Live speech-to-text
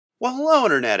Well, hello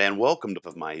Internet and welcome to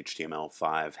my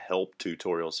HTML5 help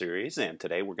tutorial series, and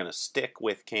today we're going to stick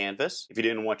with Canvas. If you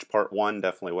didn't watch part 1,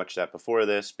 definitely watch that before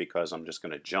this because I'm just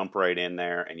going to jump right in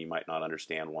there and you might not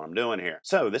understand what I'm doing here.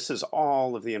 So this is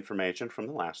all of the information from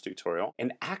the last tutorial,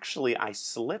 and actually I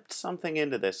slipped something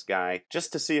into this guy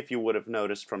just to see if you would have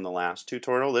noticed from the last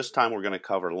tutorial. This time we're going to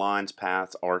cover lines,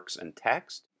 paths, arcs, and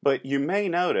text. But you may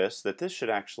notice that this should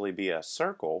actually be a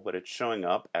circle, but it's showing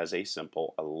up as a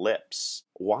simple ellipse.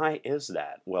 Why is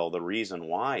that? Well, the reason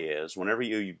why is whenever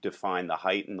you define the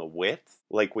height and the width,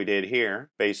 like we did here,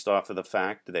 based off of the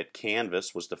fact that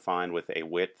Canvas was defined with a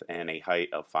width and a height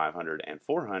of 500 and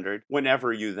 400,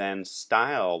 whenever you then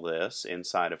style this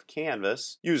inside of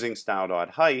Canvas using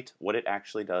style.height, what it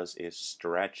actually does is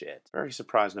stretch it. Very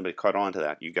surprised nobody caught on to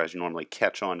that. You guys normally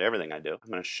catch on to everything I do.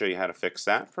 I'm going to show you how to fix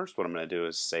that. First, what I'm going to do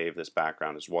is save this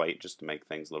background as white just to make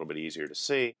things a little bit easier to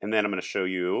see. And then I'm going to show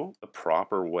you the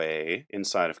proper way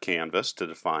inside of Canvas to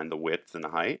define the width and the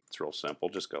height. It's real simple.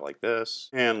 Just go like this.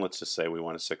 And let's just say we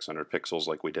want a 600 pixels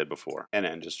like we did before. And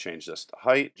then just change this to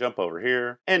height. Jump over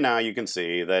here. And now you can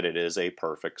see that it is a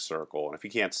perfect circle. And if you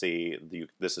can't see,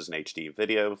 this is an HD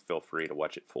video, feel free to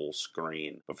watch it full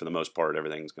screen. But for the most part,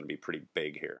 everything's going to be pretty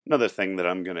big here. Another thing that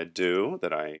I'm going to do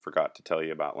that I forgot to tell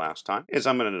you about last time is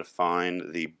I'm going to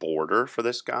define the border for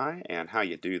this guy and how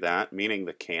you do that, meaning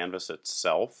the canvas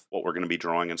itself, what we're going to be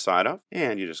drawing inside of.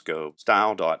 And you just go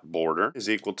style.border is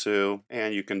equal to,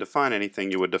 and you can define anything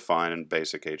you would define in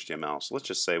basic HTML. So let's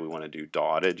just say we want to do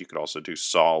dotted. You could also do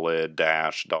solid,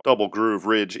 dash, double groove,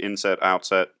 ridge, inset,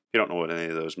 outset. If you don't know what any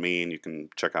of those mean, you can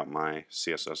check out my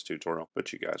CSS tutorial,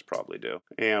 but you guys probably do.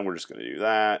 And we're just going to do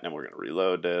that, and we're going to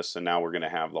reload this, and now we're going to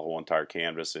have the whole entire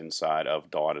canvas inside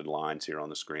of dotted lines here on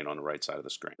the screen, on the right side of the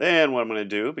screen. Then what I'm going to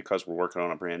do, because we're working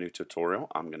on a brand new tutorial,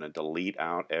 I'm going to delete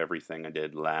out everything I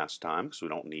did last time, because we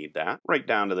don't need that. Right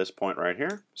down to this point right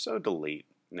here, so delete.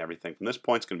 And everything from this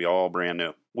point is going to be all brand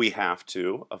new. We have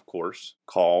to, of course,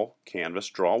 call Canvas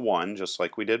Draw 1 just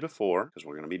like we did before, because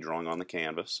we're going to be drawing on the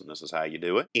canvas, and this is how you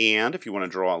do it. And if you want to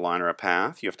draw a line or a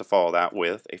path, you have to follow that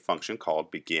with a function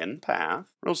called begin_path.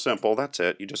 Real simple, that's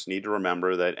it. You just need to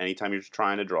remember that anytime you're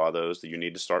trying to draw those, that you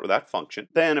need to start with that function.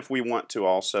 Then if we want to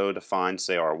also define,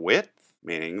 say, our width,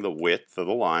 meaning the width of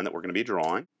the line that we're going to be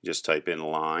drawing, just type in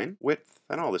line width,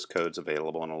 and all this code's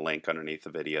available in a link underneath the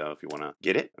video if you want to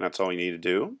get it. And that's all you need to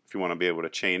do if you want to be able to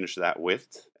change that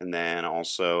width. And then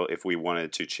also if we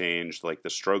wanted to change like the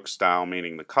stroke style,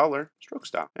 meaning the color, stroke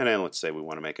style. And then let's say we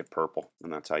want to make it purple,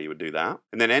 and that's how you would do that.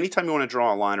 And then anytime you want to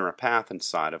draw a line or a path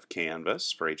inside of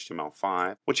Canvas for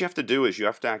HTML5, what you have to do is you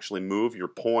have to actually move your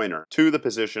pointer to the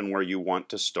position where you want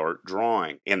to start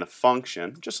drawing. And the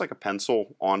function, just like a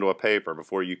pencil onto a paper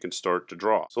before you can start to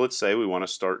draw. So let's say we want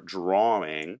to start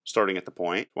drawing, starting at the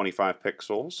point 25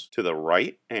 pixels to the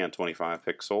right and 25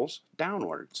 pixels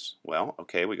downwards. Well,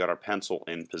 okay, we got our pencil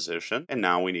in position, and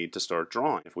now we need to start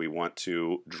drawing. If we want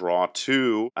to draw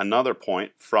to another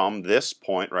point from this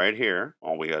point right here,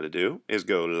 all we got to do is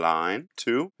go line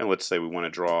 2, and let's say we want to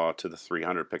draw to the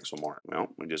 300 pixel mark. Well,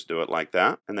 we just do it like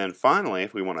that. And then finally,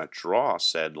 if we want to draw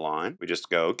said line, we just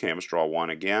go Canvas Draw 1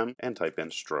 again and type in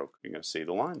stroke. You're going to see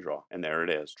the line draw, and there it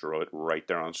is. Draw it right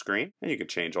there on screen, and you can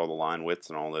change all the line widths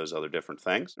and all those other different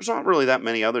things. There's not really that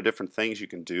many other different things you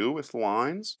can do with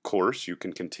lines. Of course, you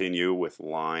can continue with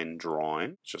line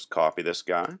drawing. Let's just copy this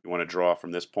guy. You want to draw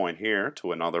from this point here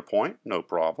to another point, no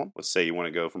problem. Let's say you want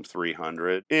to go from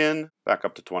 300 in, back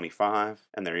up to 25,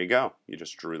 and there you go. You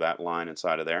just drew that line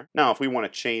inside of there. Now, if we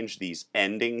want to change these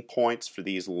ending points for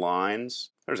these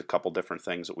lines, there's a couple different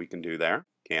things that we can do there.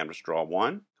 Canvas Draw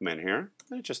 1, come in here,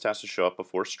 and it just has to show up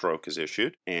before stroke is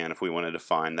issued. And if we want to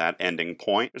define that ending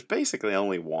point, there's basically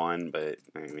only one, but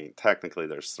I mean, technically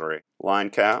there's 3.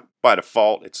 Line cap, by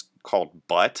default, it's called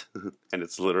butt, and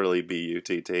it's literally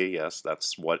B-U-T-T. Yes,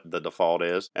 that's what the default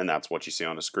is, and that's what you see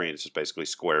on the screen. It's just basically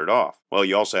squared off. Well,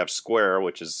 you also have square,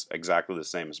 which is exactly the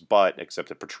same as butt, except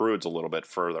it protrudes a little bit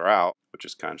further out, which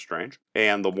is kind of strange.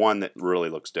 And the one that really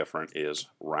looks different is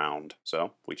round.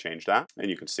 So we change that, and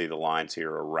you can see the lines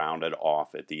here are rounded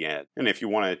off at the end. And if you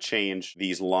want to change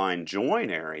these line join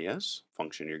areas,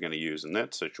 function you're going to use in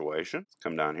that situation,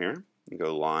 come down here and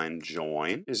go line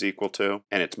join is equal to,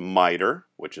 and it's miter,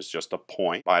 which is just a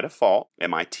point by default,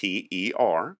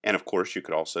 M-I-T-E-R. And of course, you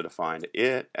could also define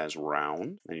it as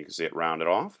round, and you can see it rounded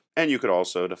off. And you could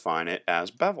also define it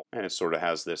as bevel, and it sort of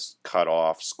has this cut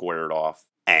off, squared off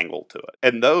angle to it.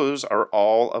 And those are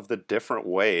all of the different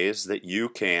ways that you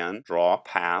can draw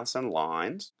paths and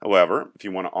lines. However, if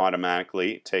you want to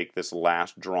automatically take this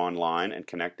last drawn line and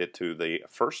connect it to the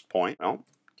first point, well,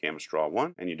 Canvas Draw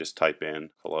 1, and you just type in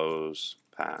close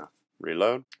path.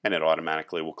 reload, and it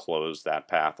automatically will close that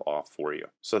path off for you.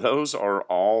 So those are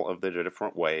all of the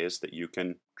different ways that you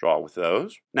can draw with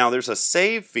those. Now there's a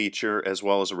save feature as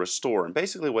well as a restore, and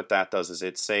basically what that does is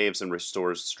it saves and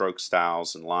restores stroke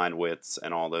styles and line widths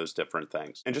and all those different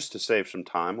things. And just to save some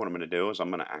time, what I'm going to do is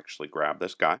I'm going to actually grab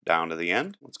this guy down to the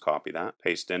end. Let's copy that,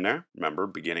 paste in there. Remember,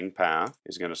 beginning path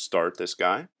is going to start this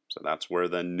guy. So that's where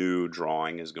the new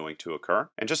drawing is going to occur.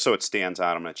 And just so it stands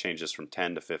out, I'm going to change this from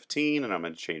 10 to 15, and I'm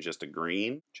going to change this to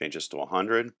green, change this to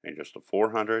 100, change this to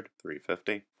 400,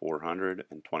 350,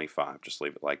 425. Just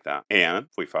leave it like that. And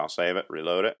if we file save it,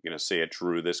 reload it, you're going to see it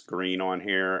drew this green on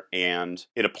here, and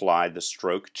it applied the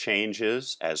stroke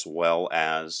changes as well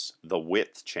as the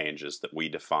width changes that we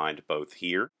defined both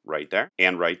here, right there,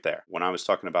 and right there. When I was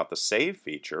talking about the save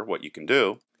feature, what you can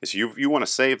do is you want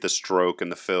to save the stroke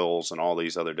and the fills and all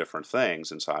these other different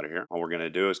things inside of here. All we're going to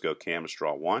do is go Canvas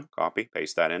Draw 1, copy,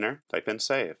 paste that in there, type in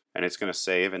save. And it's going to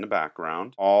save in the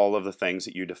background all of the things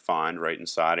that you defined right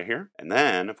inside of here. And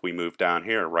then if we move down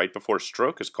here right before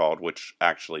stroke is called, which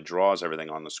actually draws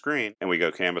everything on the screen, and we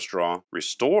go Canvas Draw,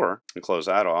 Restore, and close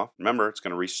that off. Remember, it's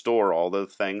going to restore all the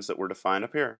things that were defined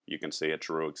up here. You can see it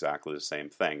drew exactly the same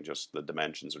thing, just the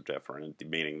dimensions are different,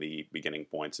 meaning the beginning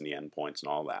points and the end points and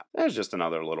all that. There's just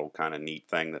another little kind of neat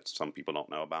thing that some people don't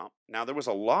know about. Now, there was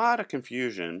a lot of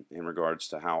confusion in regards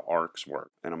to how arcs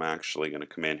work, and I'm actually going to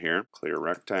come in here, clear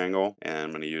rectangle, and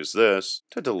I'm going to use this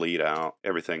to delete out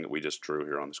everything that we just drew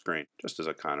here on the screen, just as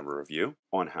a kind of a review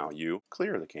on how you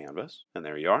clear the canvas. And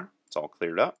there you are. It's all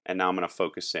cleared up. And now I'm going to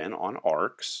focus in on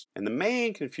arcs. And the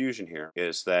main confusion here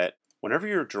is that whenever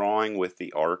you're drawing with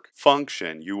the arc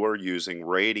function, you are using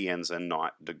radians and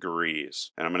not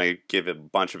degrees. And I'm going to give a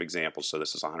bunch of examples so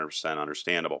this is 100%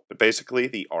 understandable. But basically,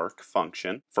 the arc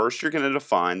function, first you're going to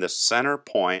define the center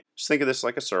point. Just think of this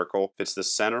like a circle. It's the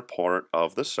center part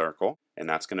of the circle, and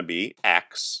that's going to be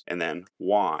X and then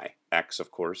Y. X,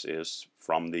 of course, is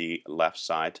from the left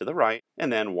side to the right,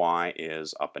 and then Y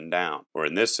is up and down. Or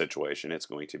in this situation, it's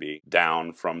going to be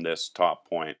down from this top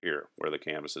point here where the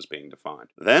canvas is being defined.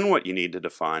 Then what you need to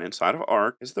define inside of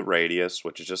arc is the radius,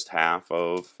 which is just half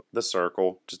of the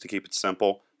circle, just to keep it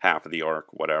simple. Half of the arc,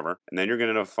 whatever. And then you're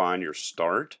going to define your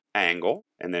start angle,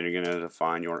 and then you're going to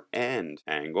define your end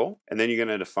angle, and then you're going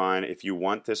to define if you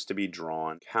want this to be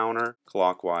drawn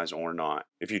counterclockwise or not.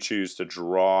 If you choose to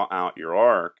draw out your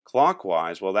arc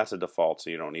clockwise, well, that's a default, so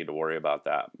you don't need to worry about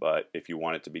that. But if you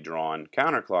want it to be drawn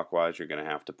counterclockwise, you're going to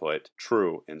have to put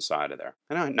true inside of there.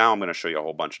 And now I'm going to show you a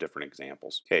whole bunch of different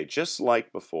examples. Okay, just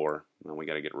like before, now we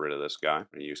got to get rid of this guy. I'm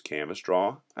going to use Canvas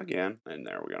Draw again, and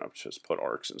there we're going to just put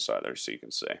arcs inside there so you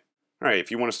can see. All right,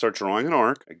 if you want to start drawing an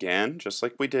arc, again, just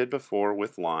like we did before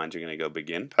with lines, you're going to go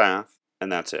Begin Path,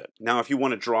 and that's it. Now, if you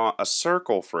want to draw a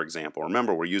circle, for example,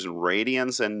 remember, we're using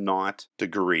radians and not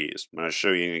degrees. I'm going to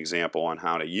show you an example on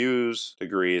how to use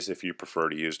degrees if you prefer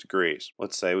to use degrees.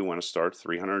 Let's say we want to start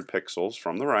 300 pixels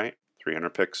from the right,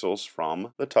 300 pixels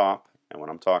from the top, and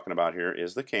what I'm talking about here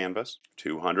is the canvas,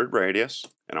 200 radius,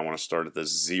 and I want to start at the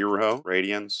 0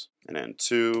 radians, and then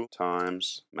 2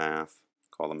 times math.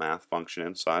 Call the math function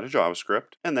inside of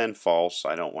JavaScript, and then false.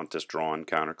 I don't want this drawn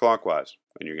counterclockwise.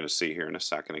 And you're going to see here in a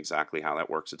second exactly how that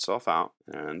works itself out.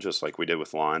 And just like we did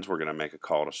with lines, we're going to make a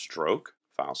call to stroke.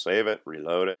 File save it,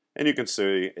 reload it, and you can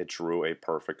see it drew a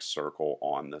perfect circle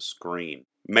on the screen.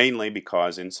 Mainly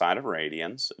because inside of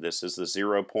radians, this is the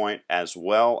 0 point as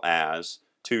well as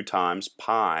 2 times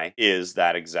pi is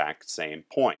that exact same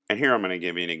point. And here I'm going to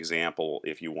give you an example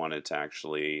if you wanted to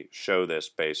actually show this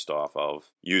based off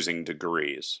of using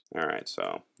degrees. All right,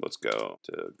 so let's go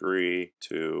to degree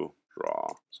to draw.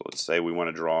 So let's say we want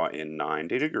to draw in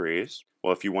 90 degrees.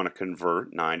 Well, if you want to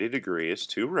convert 90 degrees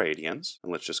to radians,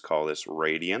 and let's just call this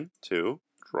radian to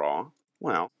draw,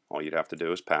 well, all you'd have to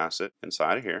do is pass it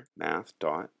inside of here.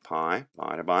 Math.pi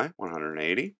divided by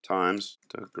 180 times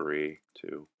degree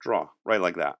to draw. Right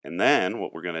like that. And then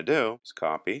what we're going to do is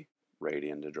copy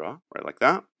radian to draw. Right like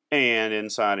that. And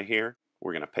inside of here,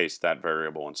 we're going to paste that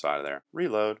variable inside of there.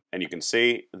 Reload. And you can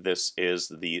see this is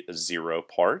the 0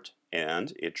 part.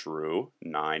 And it drew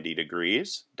 90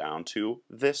 degrees down to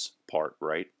this part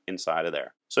right inside of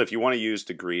there. So if you want to use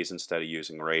degrees instead of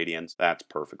using radians, that's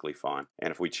perfectly fine.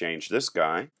 And if we change this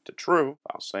guy to true,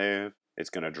 I'll save, it's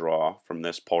going to draw from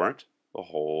this part the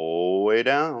whole way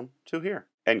down to here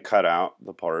and cut out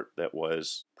the part that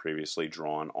was previously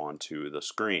drawn onto the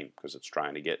screen because it's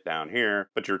trying to get down here,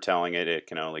 but you're telling it it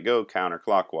can only go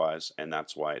counterclockwise, and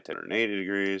that's why it did 180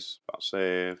 degrees. I'll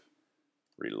save.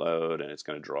 reload, and it's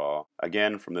going to draw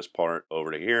again from this part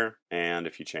over to here. And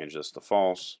if you change this to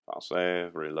false, file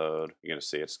save, reload, you're going to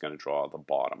see it's going to draw the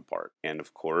bottom part. And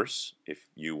of course, if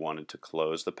you wanted to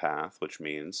close the path, which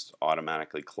means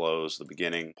automatically close the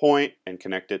beginning point and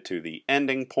connect it to the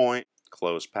ending point,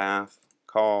 close path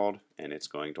called, and it's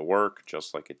going to work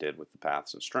just like it did with the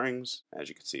paths and strings, as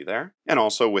you can see there. And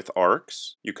also with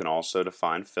arcs, you can also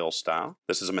define fill style.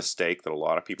 This is a mistake that a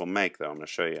lot of people make, though. I'm going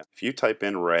to show you. If you type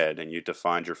in red and you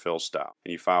defined your fill style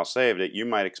and you file saved it, you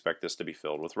might expect this to be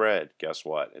filled with red. Guess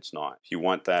what? It's not. If you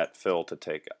want that fill to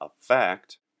take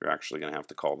effect, you're actually going to have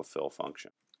to call the fill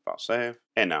function. File save,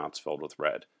 and now it's filled with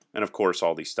red. And of course,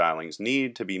 all these stylings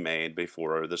need to be made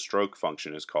before the stroke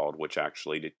function is called, which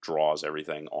actually draws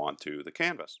everything onto the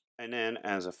canvas. And then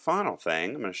as a final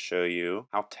thing, I'm going to show you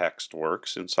how text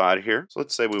works inside here. So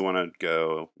let's say we want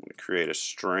to create a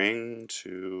string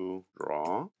to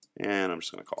draw. And I'm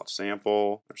just going to call it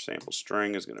sample. Our sample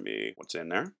string is going to be what's in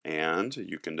there. And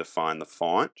you can define the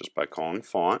font just by calling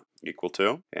font equal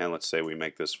to. And let's say we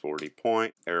make this 40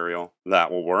 point Arial. That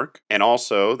will work. And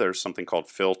also there's something called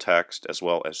fill text as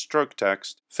well as stroke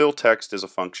text. Fill text is a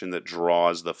function that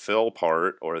draws the fill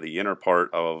part or the inner part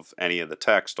of any of the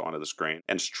text onto the screen.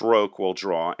 And stroke will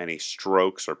draw any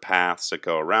strokes or paths that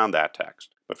go around that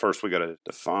text. But first we got to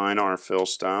define our fill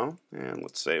style, and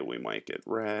let's say we make it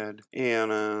red,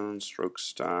 and stroke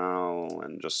style,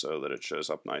 and just so that it shows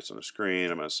up nice on the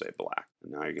screen, I'm going to say black.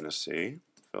 And now you're going to see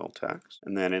fill text.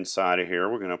 And then inside of here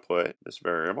we're going to put this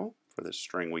variable for this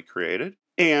string we created.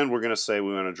 And we're going to say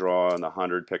we want to draw in the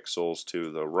 100 pixels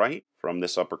to the right from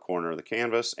this upper corner of the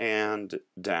canvas and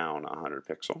down 100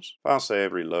 pixels. File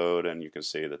save, reload, and you can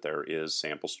see that there is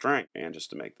sample string. And just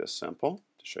to make this simple,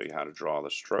 to show you how to draw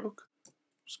the stroke,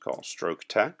 it's called stroke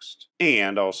text.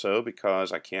 And also,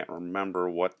 because I can't remember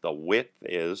what the width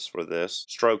is for this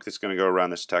stroke that's going to go around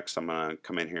this text, I'm going to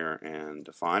come in here and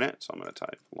define it. So I'm going to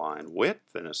type line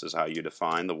width, and this is how you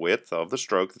define the width of the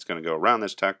stroke that's going to go around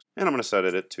this text. And I'm going to set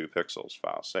it at 2 pixels.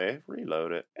 File save,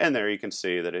 reload it. And there you can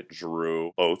see that it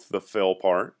drew both the fill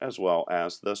part as well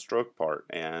as the stroke part.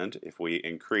 And if we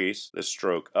increase the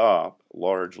stroke up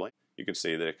largely, you can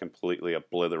see that it completely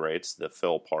obliterates the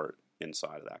fill part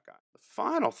inside of that guy. The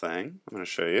final thing I'm going to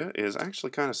show you is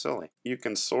actually kind of silly. You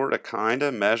can sort of kind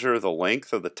of measure the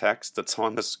length of the text that's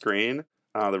on the screen.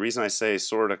 The reason I say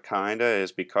sort of kind of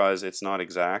is because it's not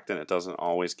exact and it doesn't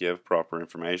always give proper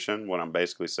information. What I'm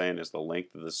basically saying is the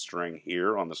length of the string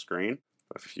here on the screen.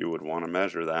 If you would want to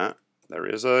measure that, there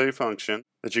is a function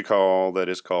that you call that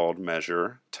is called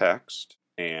measure text.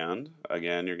 And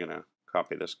again, you're going to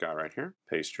copy this guy right here,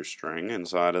 paste your string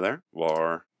inside of there,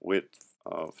 var width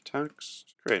of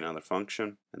text, create another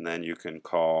function, and then you can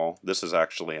call, this is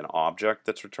actually an object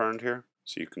that's returned here,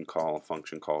 so you can call a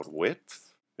function called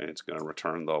width, and it's going to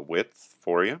return the width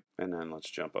for you. And then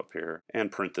let's jump up here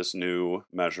and print this new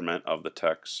measurement of the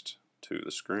text to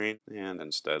the screen, and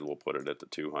instead we'll put it at the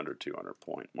 200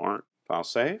 point mark. File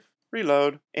save,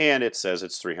 reload, and it says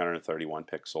it's 331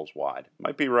 pixels wide.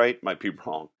 Might be right, might be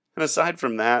wrong. And aside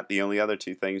from that, the only other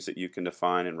two things that you can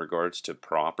define in regards to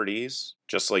properties,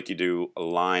 just like you do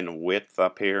line width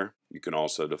up here, you can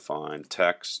also define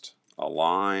text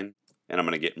align. And I'm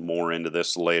going to get more into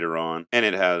this later on. And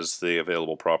it has the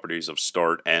available properties of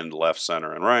start, end, left,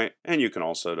 center, and right. And you can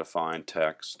also define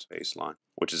text baseline,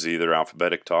 which is either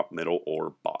alphabetic top, middle,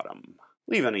 or bottom.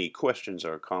 Leave any questions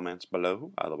or comments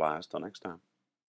below. Otherwise, till next time.